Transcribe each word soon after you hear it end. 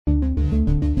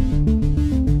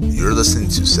listening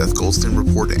to Seth Goldstein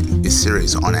Reporting, a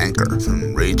series on Anchor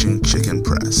from Raging Chicken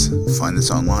Press. Find us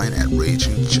online at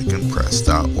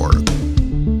ragingchickenpress.org.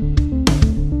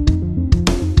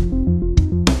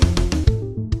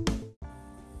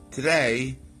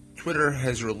 Today, Twitter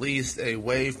has released a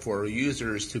way for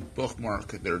users to bookmark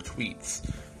their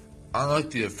tweets.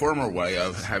 Unlike the former way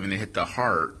of having to hit the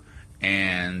heart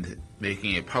and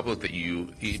making it public that you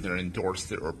either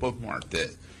endorsed it or bookmarked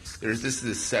it, this is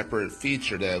a separate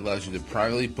feature that allows you to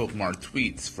privately bookmark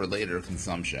tweets for later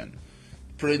consumption.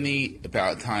 Pretty neat.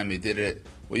 About time they did it.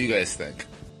 What do you guys think?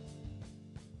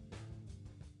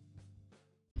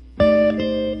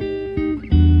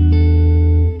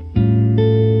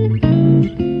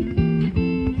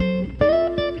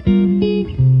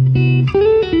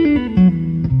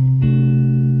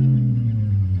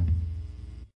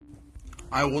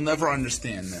 I will never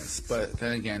understand this, but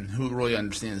then again, who really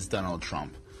understands Donald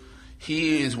Trump?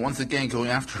 He is once again going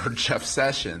after Jeff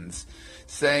Sessions,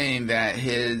 saying that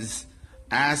Sessions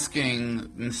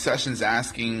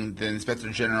asking the Inspector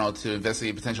General to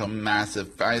investigate potential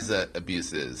massive FISA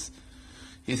abuses.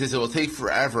 He says it will take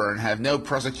forever and have no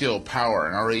prosecutorial power,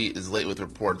 and already is late with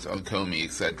reports on Comey,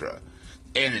 etc.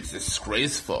 And it's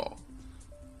disgraceful.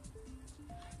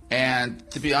 And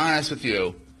to be honest with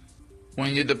you,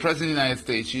 when you're the President of the United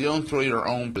States, you don't throw your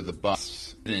own to the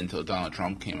bus until Donald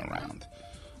Trump came around.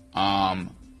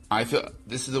 I feel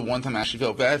this is the one time I actually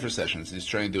felt bad for Sessions. He's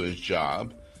trying to do his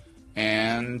job,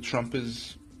 and Trump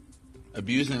is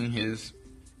abusing his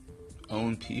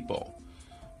own people.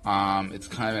 It's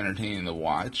kind of entertaining to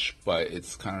watch, but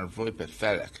it's kind of really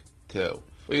pathetic, too.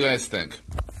 What do you guys think?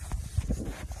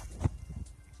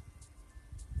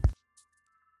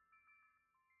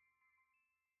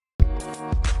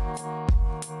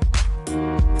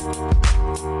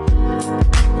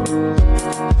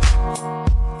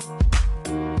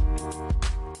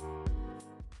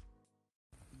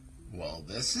 Well,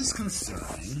 this is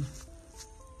concerning.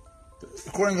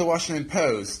 According to the Washington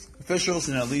Post, officials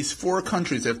in at least 4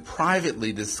 countries have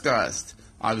privately discussed,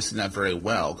 obviously not very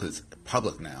well because it's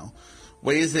public now,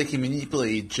 ways they can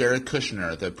manipulate Jared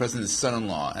Kushner, the president's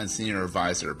son-in-law and senior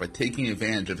advisor, by taking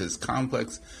advantage of his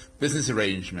complex business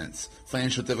arrangements,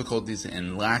 financial difficulties,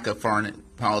 and lack of foreign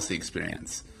policy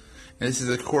experience. And this is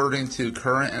according to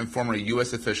current and former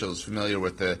U.S. officials familiar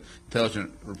with the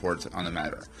intelligence reports on the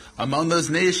matter. Among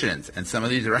those nations, and some of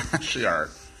these are actually our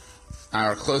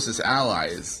closest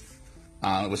allies,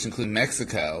 which include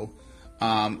Mexico,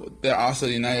 there are also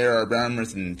the United Arab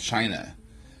Emirates and China.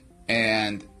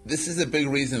 And this is a big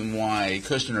reason why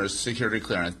Kushner's security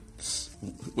clearance,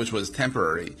 which was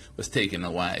temporary, was taken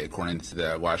away, according to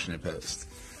the Washington Post.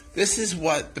 This is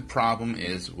what the problem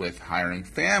is with hiring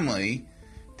family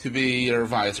to be your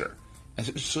advisor,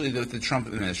 especially with the Trump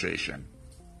administration.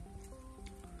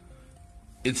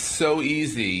 It's so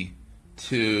easy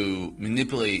to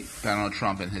manipulate Donald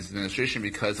Trump and his administration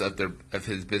because of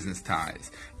his business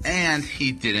ties. And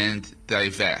he didn't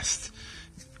divest.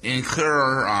 In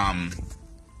clear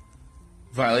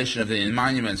violation of the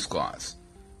Emoluments Clause.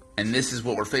 And this is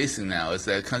what we're facing now, is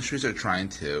that countries are trying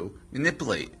to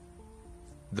manipulate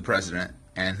the president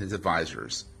and his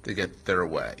advisors to get their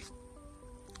way.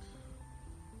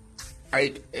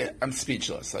 I'm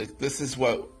speechless. Like, this is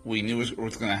what we knew was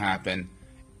going to happen,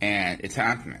 and it's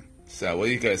happening. So, what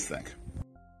do you guys think?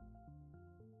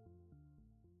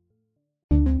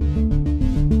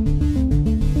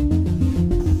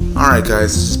 Alright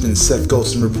guys, this has been Seth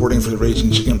Goldstein reporting for the Raging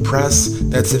Chicken Press.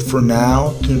 That's it for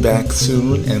now. Tune back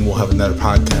soon and we'll have another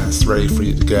podcast ready for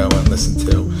you to go and listen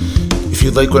to. If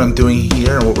you like what I'm doing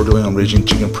here and what we're doing on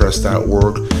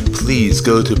ragingchickenpress.org, please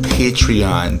go to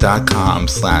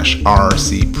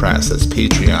patreon.com/rcpress. That's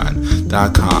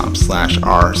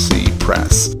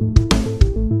patreon.com/rcpress.